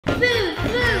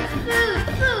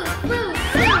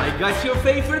got your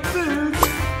favorite food.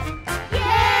 Yay!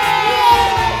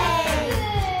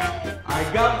 I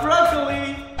got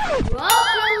broccoli.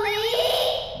 Broccoli?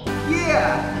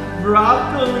 Yeah,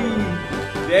 broccoli.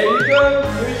 There you go.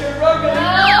 Here's your broccoli.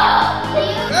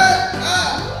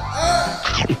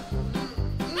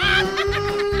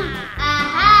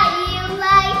 Aha, you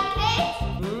like it?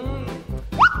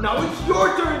 Now it's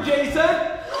your turn, Jason.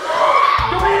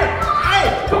 Come here. Hey,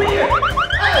 come here.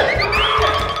 Hey, come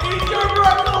here. Eat your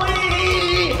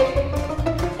broccoli.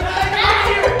 Hey, come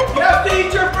here. You have to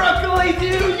eat your broccoli,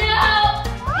 dude. No!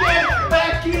 Get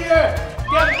back here.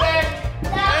 Get back.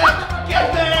 Get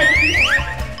back.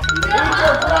 Eat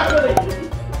your broccoli.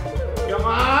 Come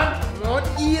on. Come on,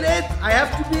 eat it. I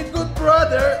have to be a good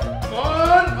brother. Come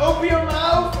on, open your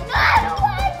mouth. I don't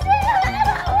want to.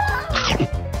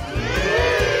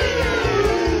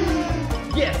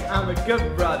 Yes, I'm a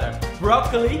good brother.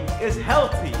 Broccoli is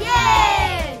healthy.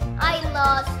 Yay! I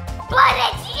lost, but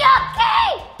it's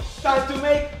yucky! Time to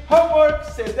make homework.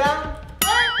 Sit down.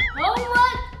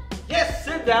 Homework? Yes,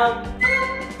 sit down.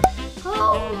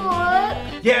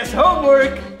 Homework? Yes,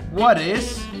 homework. What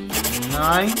is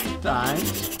 9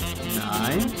 times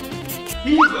 9?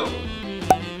 Here you go.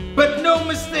 But no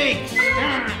mistakes. 18?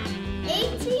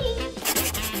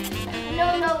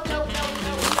 No.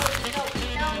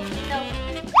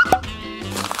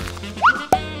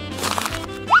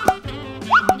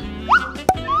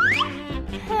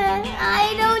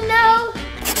 I don't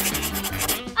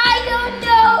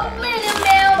know. Little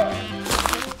Milk.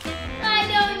 I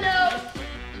don't know.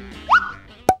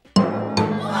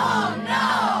 Oh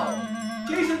no!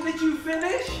 Jason, did you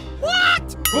finish?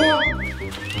 What?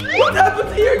 What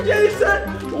happened here,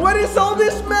 Jason? What is all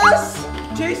this mess?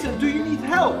 Jason, do you need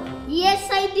help? Yes,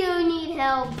 I do need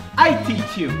help. I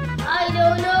teach you. I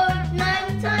don't know.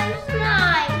 9 times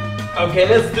 9. Okay,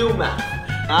 let's do math.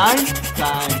 9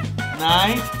 times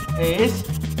 9 is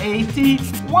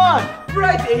 81.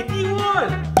 Right,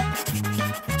 81.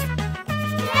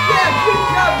 Yeah, good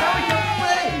job. Now we can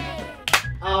play.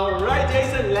 All right,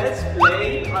 Jason, let's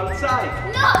play outside.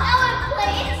 No, I want to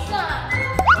play inside.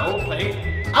 Don't play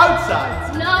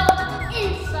outside. No,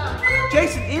 inside.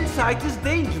 Jason, inside is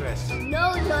dangerous.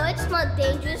 No, it's not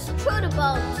dangerous. Throw the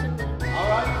ball to me. All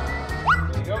right,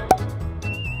 here you go.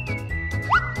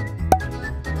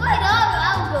 Wait,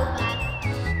 I'll go back.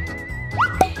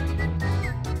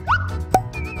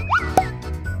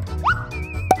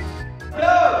 Go!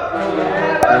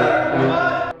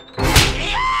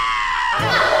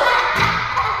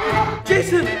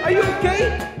 Jason, are you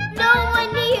okay? No, my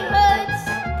knee hurts.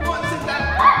 Come on, sit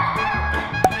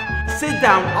down. Sit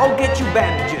down, I'll get you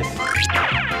bandages.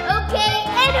 Okay,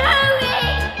 and hurry.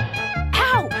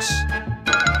 Ouch!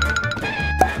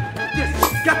 Yes,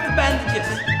 got the bandages.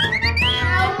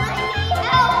 Ow, my knee,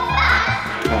 help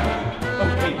fast.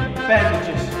 Okay,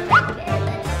 bandages. Okay,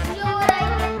 let's do what I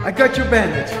can. I got your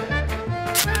bandage.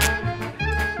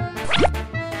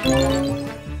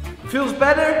 Feels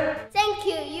better? Thank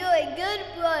you, you're a good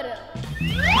brother.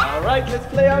 All right, let's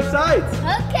play outside.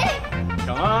 Okay.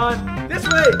 Come on, this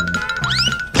way.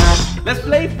 Let's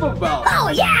play football. Oh,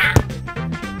 yeah.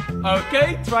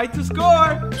 Okay, try to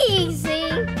score.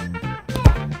 Easy.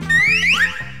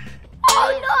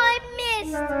 Oh, no, I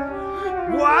missed.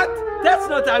 What? That's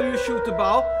not how you shoot the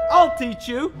ball. I'll teach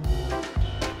you.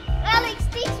 Alex,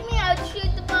 teach me how to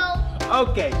shoot the ball.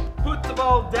 Okay, put the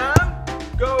ball down,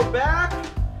 go back,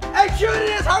 and shoot it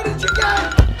as hard as you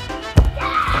can.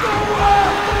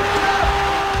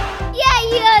 Yeah,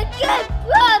 you're a good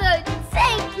brother.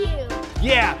 Thank you.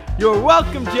 Yeah, you're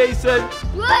welcome, Jason.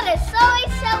 Brothers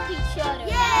always help each other.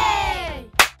 Yay!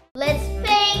 Let's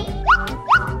paint.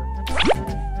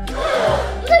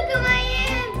 Look at my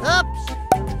hands. Oops!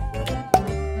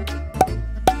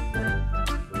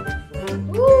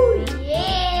 Ooh,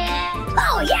 yeah.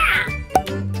 Oh, yeah!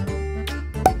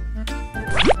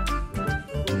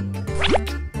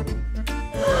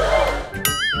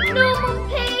 No more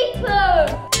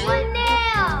paper. What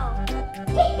now?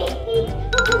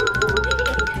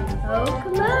 Oh,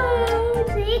 come on.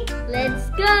 See? Let's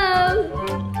go.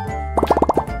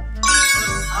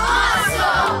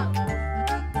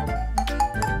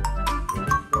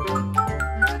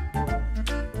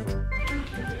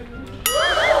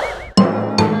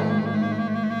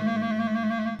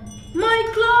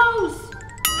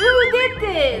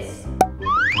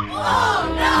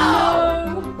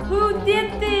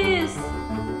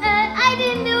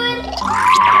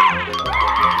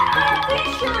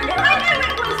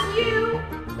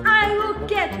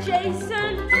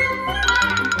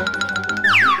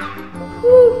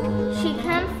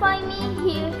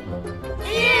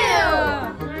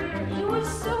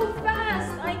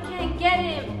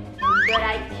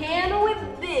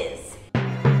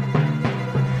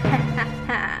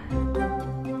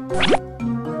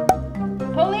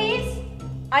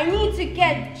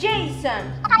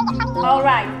 Jason. All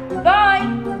right, bye.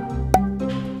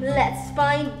 Let's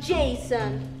find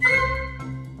Jason.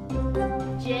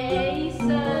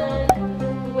 Jason,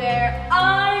 where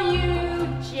are you,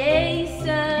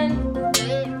 Jason?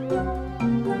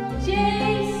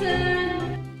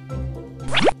 Jason,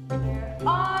 where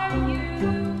are you?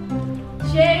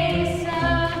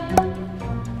 Jason,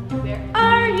 where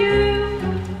are you?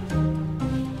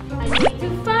 I need to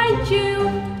find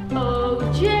you. Oh,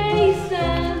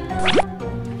 Jason,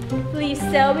 please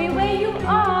tell me where you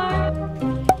are.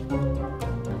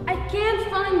 I can't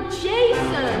find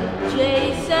Jason.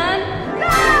 Jason? No!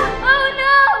 Oh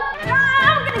no!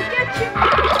 I'm gonna get you!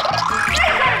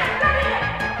 Jason, come here!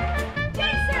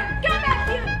 Jason, come back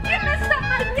here! You messed up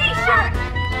my t-shirt!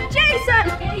 Jason!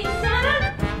 Jason!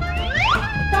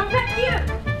 Come back here!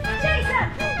 Jason!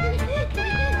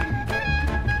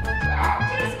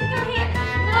 Jason, come here!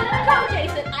 No, come,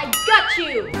 Jason! I got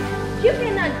you! You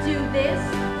cannot do this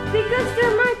because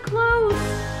they're my clothes.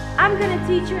 I'm gonna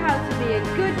teach you how to be a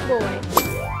good boy.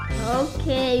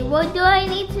 Okay, what do I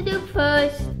need to do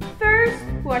first? First,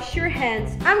 wash your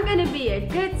hands. I'm gonna be a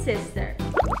good sister.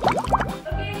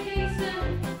 Okay,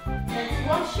 Jason, let's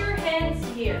wash your hands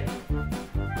here.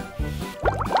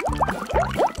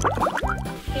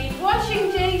 Keep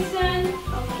washing, Jason.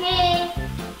 Okay.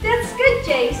 That's good,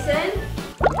 Jason.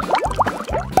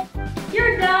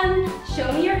 You're done.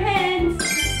 Show me your hands.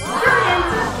 Your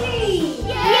hands are clean.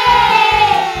 Yay!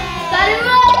 Got it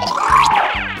right!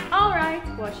 All right,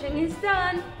 washing is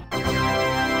done.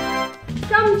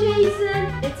 Come, Jason.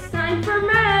 It's time for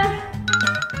math.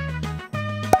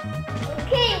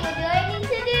 Okay, what do I need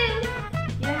to do?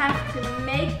 You have to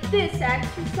make this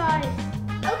exercise.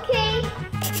 Okay.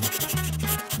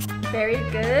 Very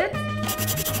good.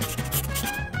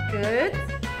 Good.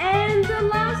 And the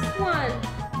last one.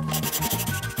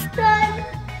 Done.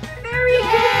 Very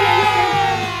good, Jason.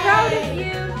 Proud of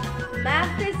you.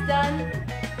 Math is done.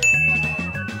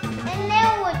 And now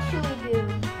what should we do?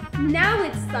 Now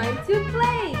it's time to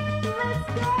play. Let's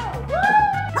go.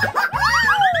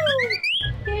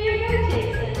 Here you go,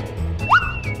 Jason.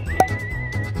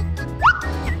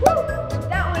 Woo!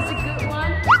 That was a good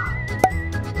one.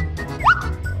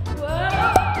 Whoa!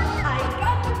 I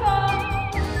got the ball.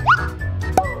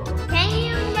 Can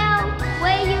you now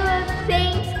wear your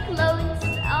paint clothes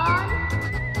on?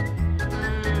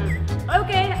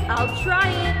 Okay, I'll try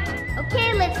it. Okay,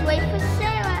 let's wait for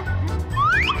Sarah.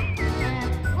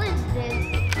 What is this?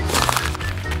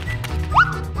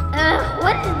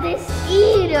 What is this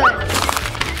eater?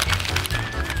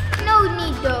 No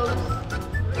need those.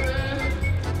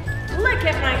 Look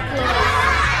at my clothes.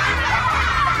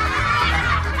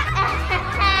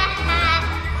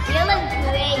 You look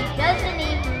great, doesn't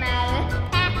even matter.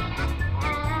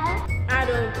 I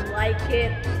don't like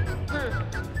it.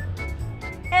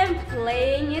 And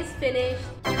playing is finished.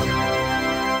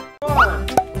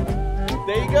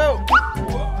 There you go.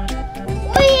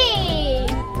 Whee!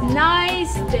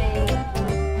 Nice day.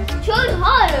 Throw it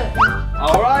harder.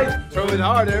 All right, throw it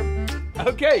harder.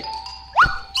 Okay.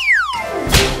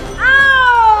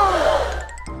 Ow!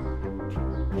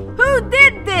 Who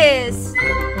did this?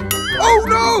 Oh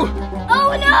no!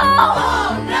 Oh no!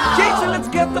 Oh no! Jason, let's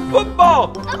get the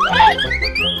football. Okay.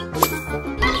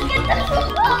 Let's get the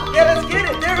football. Yeah, let's get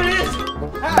it. There it is.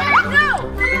 No!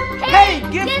 Hey,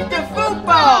 give the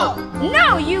football.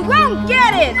 No, you won't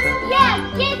get it! Yeah,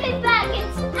 give it back.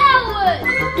 It's ours.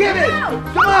 Give it. No.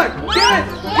 Come on, give it.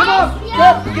 Come on,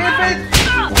 Yes, go, give it.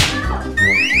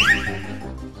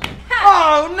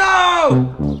 Oh no!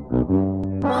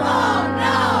 Oh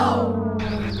no!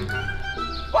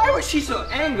 Why was she so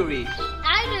angry?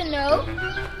 I don't know.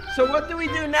 So what do we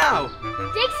do now?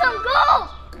 Dig some gold.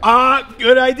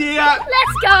 Good idea.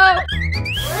 Let's go.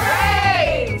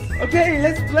 Great! Okay,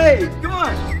 let's play. Come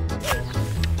on.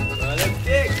 Let's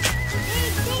dig.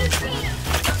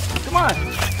 Come on.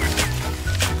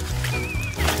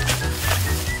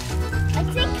 I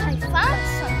think I found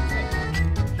something.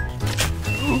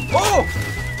 Oh,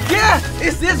 yeah.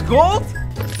 Is this gold?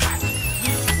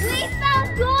 We found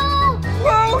gold.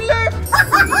 Whoa, look.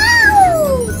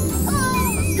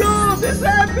 Gold is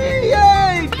happy.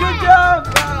 Yay. Good job.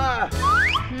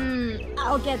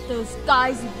 I'll get those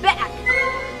guys back.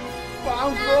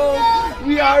 Found gold.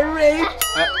 We are rich.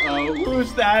 Uh-oh,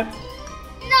 who's that?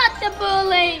 Not the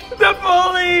bully. The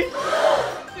bully.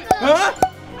 Huh?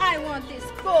 I want this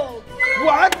gold.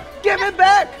 What? Give it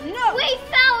back. No! We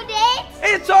found it.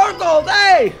 It's our gold.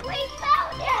 Hey. We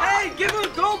found it. Hey, give the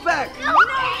gold back. No,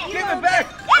 Give it back.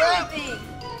 Everything!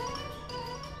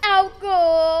 our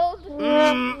gold.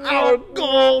 Our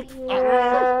gold.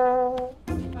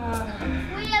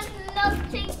 We have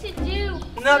nothing to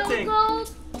Nothing. No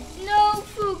gold, no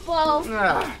football.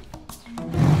 Ah.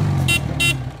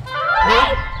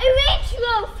 Hey, a Range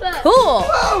Rover. Cool.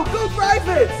 Whoa, go drive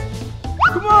it!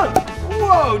 Come on!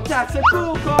 Whoa, that's a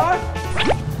cool car!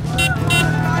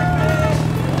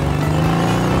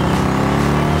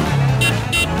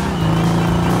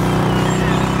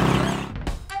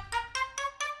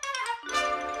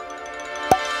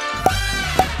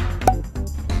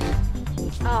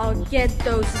 I'll get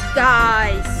those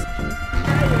guys.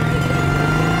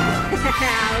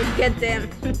 I'll get them.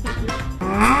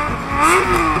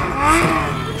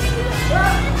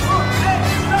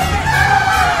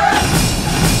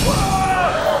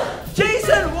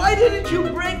 Jason, why didn't you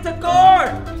break the car?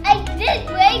 I did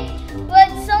break, but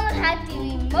someone had the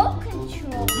remote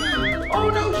control. Oh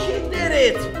no, she did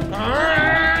it!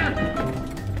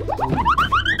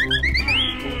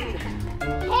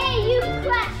 Hey, you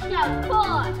crashed our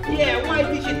car. Yeah, why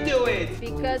did you do it?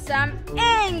 Because I'm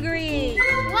angry.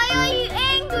 Why are you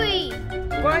angry?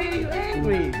 Why are you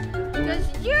angry? Because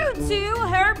you two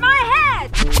hurt my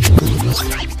head.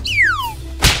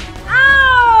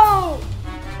 Ow!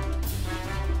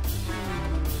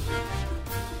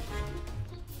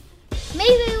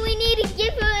 Maybe we need to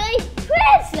give her a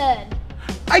present.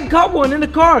 I got one in the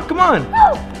car, come on!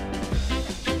 Oh,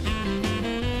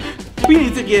 We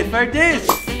need to give her this!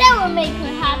 that will make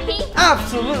her happy.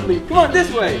 Absolutely! Come on,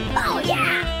 this way! Oh,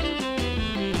 yeah.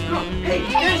 Come on. Hey,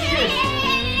 this!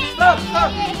 Stop,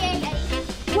 stop!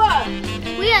 What?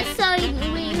 We are sorry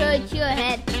we hurt your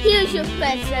head. Here's your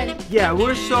present. Yeah,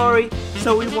 we're sorry,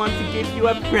 so we want to give you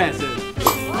a present.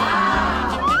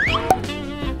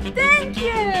 Thank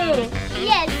you.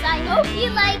 Yes, I hope you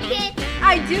like it.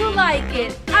 I do like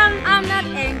it. I'm not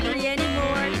angry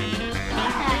anymore.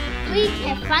 We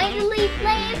can finally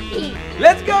play in peace.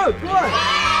 Let's go! Come on!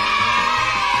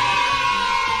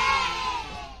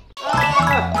 Oh, yes,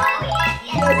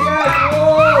 Yes, yes!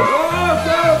 Whoa! Whoa,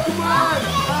 go! Come on!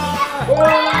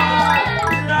 Whoa!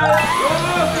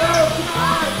 Whoa, go!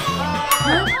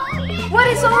 Come on! What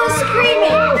is all this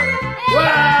screaming?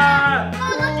 Whoa!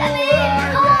 Oh, look at me!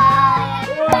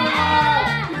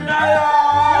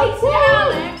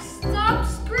 Alex, stop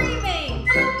screaming.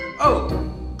 Oh,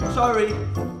 sorry.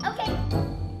 Okay.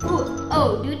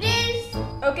 Oh, do this.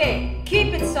 Okay,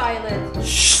 keep it silent.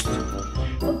 Shh.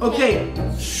 Okay.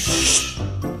 Shh.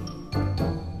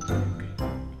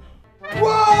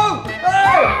 Whoa!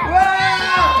 Hey! Huh?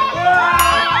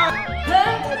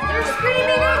 They're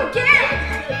screaming again.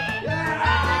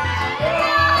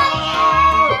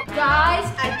 Guys,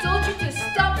 I told you to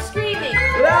stop screaming.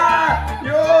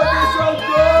 You're so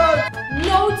good!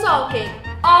 No talking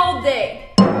all day.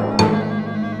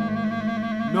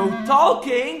 No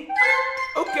talking?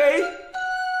 Okay.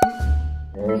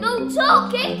 No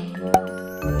talking.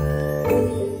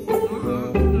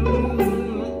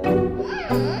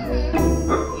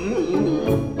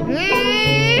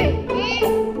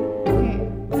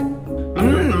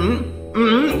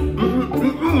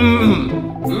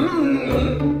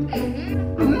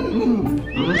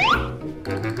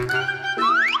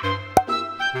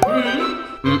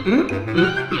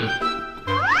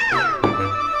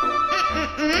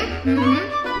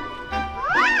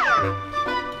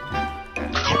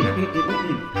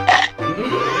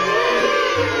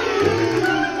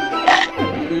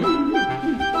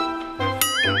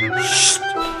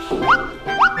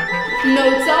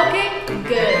 No talking?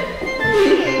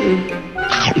 Good.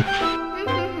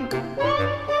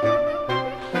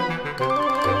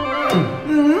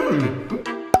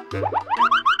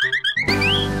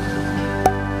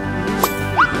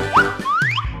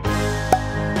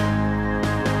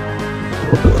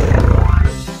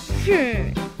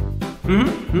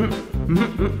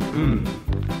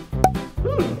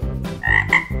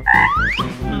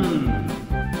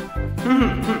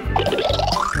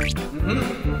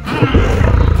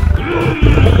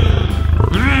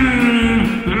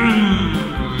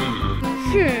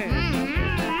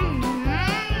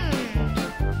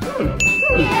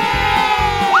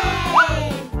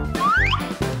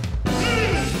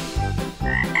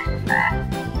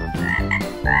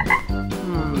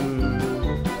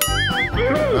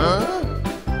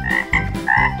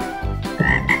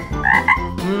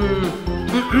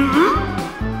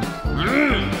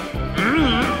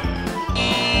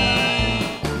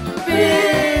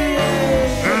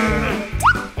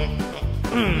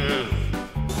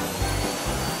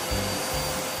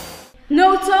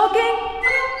 No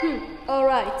talking? All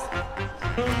right.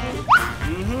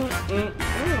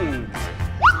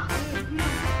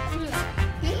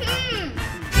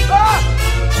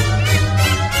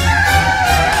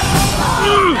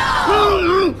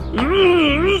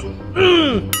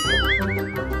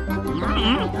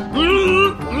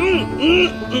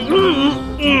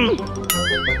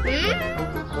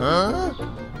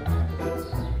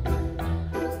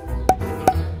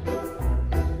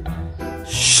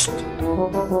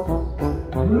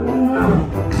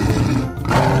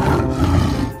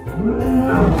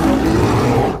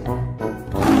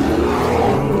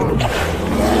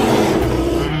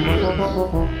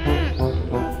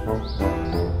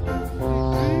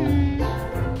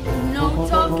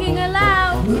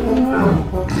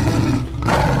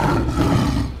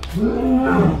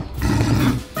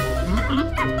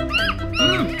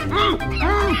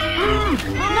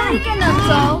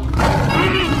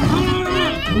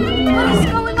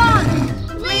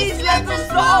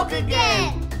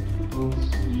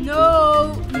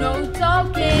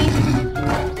 talking.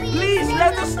 Please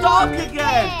let us talk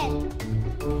again.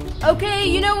 Okay,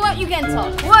 you know what? You can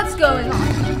talk. What's going on?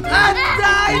 A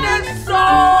dinosaur!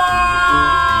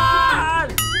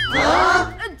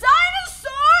 Huh? A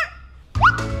dinosaur?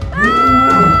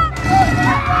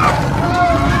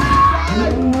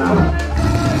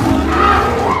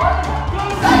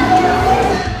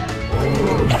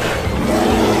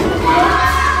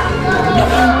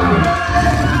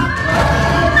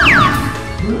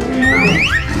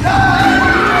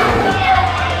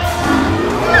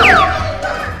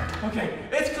 Okay,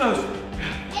 it's closed.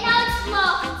 And now it's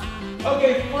locked.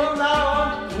 Okay, from now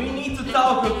on, we need to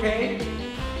talk, okay?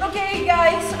 Okay,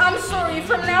 guys, I'm sorry.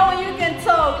 From now on, you can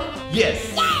talk.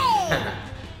 Yes.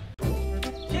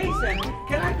 Jason,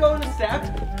 can I go on a step?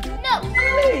 No.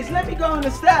 Please, let me go on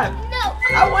a step. No.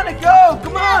 I want to go.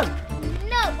 Come on.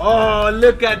 No. Oh,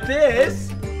 look at this.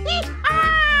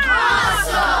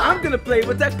 Awesome. I'm gonna play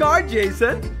with that car,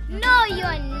 Jason. No,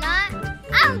 you're not.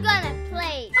 I'm gonna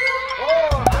play.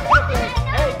 Oh, I'm gonna play.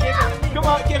 Hey, give it to me. Come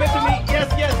on, give it to me. Yes,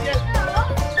 yes, yes.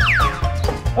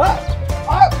 Oh,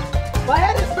 oh, my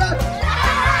head is stuck.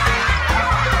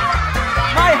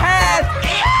 My head.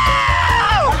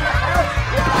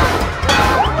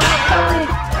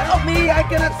 Help me, I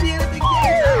cannot see anything.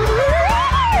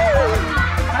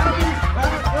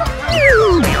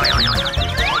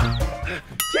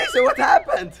 Jason, what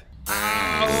happened?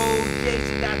 Ow,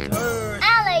 Jason, that hurt.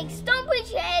 Alex, don't put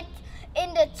your head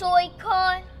in the toy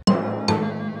car.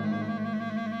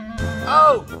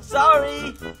 Oh,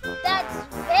 sorry. That's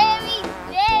very,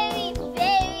 very,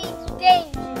 very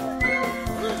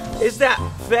dangerous. Is that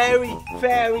very,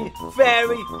 very,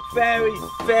 very, very,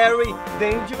 very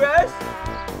dangerous?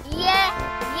 Yeah.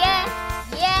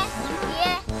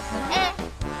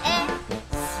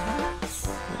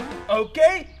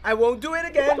 Okay, I won't do it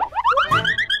again.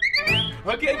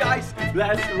 Okay, guys,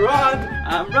 let's run.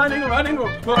 I'm running. No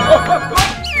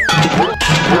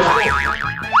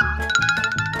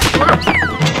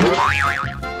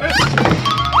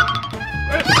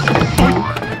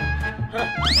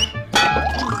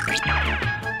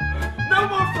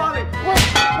more falling.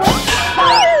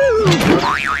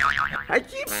 I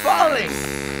keep falling.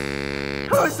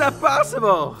 How is that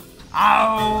possible?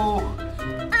 Ow!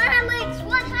 Alex,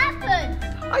 what happened?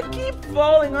 I keep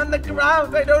falling on the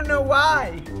ground. I don't know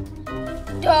why.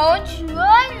 Don't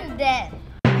run then.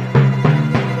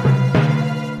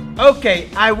 Okay,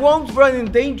 I won't run in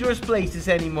dangerous places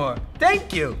anymore.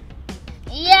 Thank you.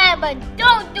 Yeah, but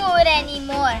don't do it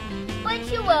anymore. But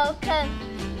you're welcome.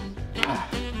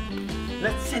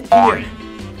 Let's sit here.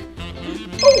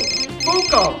 Oh, phone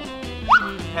call.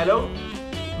 Hello?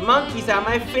 Monkeys are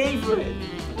my favorite.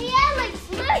 Hey Alex,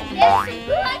 look, there's a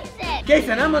sunset.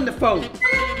 Jason, I'm on the phone.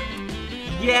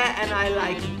 Yeah, and I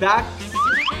like ducks.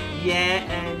 Yeah,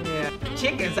 and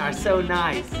chickens are so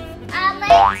nice.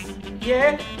 Alex,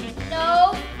 Yeah?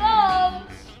 no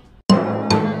phones.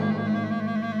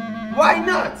 Why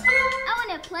not? I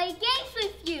want to play games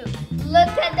with you.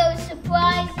 Look at those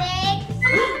surprise eggs.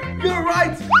 You're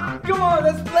right. Come on,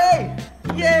 let's play.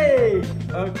 Yay.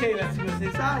 Okay, let's see what's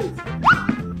inside.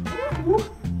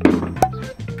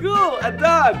 Cool, a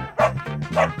dog.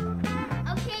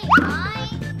 Okay,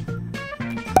 mine.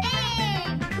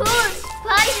 And cool,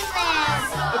 Spider-Man.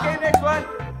 Okay, next one.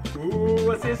 Ooh,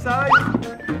 what's inside?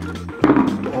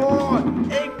 Oh,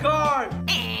 a car.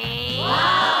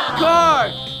 Wow. Car.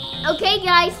 Okay,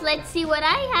 guys, let's see what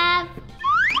I have.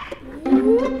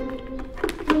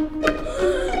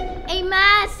 A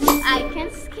mask. I can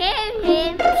scare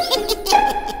him.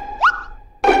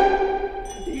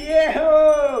 Yeah.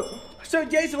 So,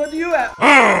 Jason, what do you have?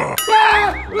 Oh,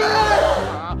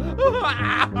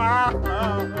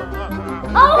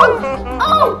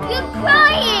 you're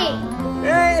crying.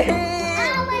 Hey.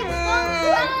 Alex,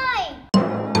 don't cry.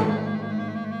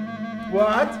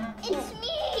 What? It's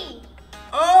me.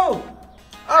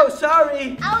 Oh,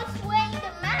 sorry. I was wearing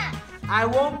the mask. I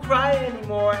won't cry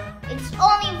anymore. It's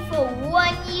only for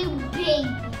one you baby.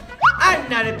 I'm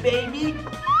not a baby.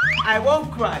 I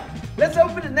won't cry. Let's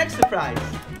open the next surprise.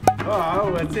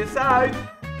 Oh, what's inside?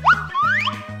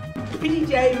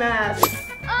 PJ mask.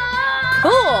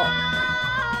 Cool.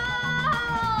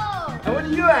 And what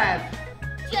do you have?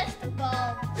 Just a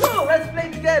ball. Cool, let's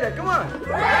play together. Come on.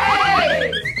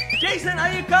 Right. Jason,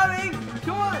 are you coming?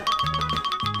 Come on.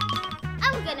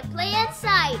 I'm gonna play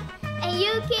outside. And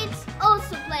you kids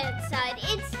also play outside.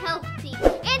 It's healthy.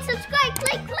 And subscribe.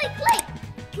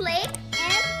 Click.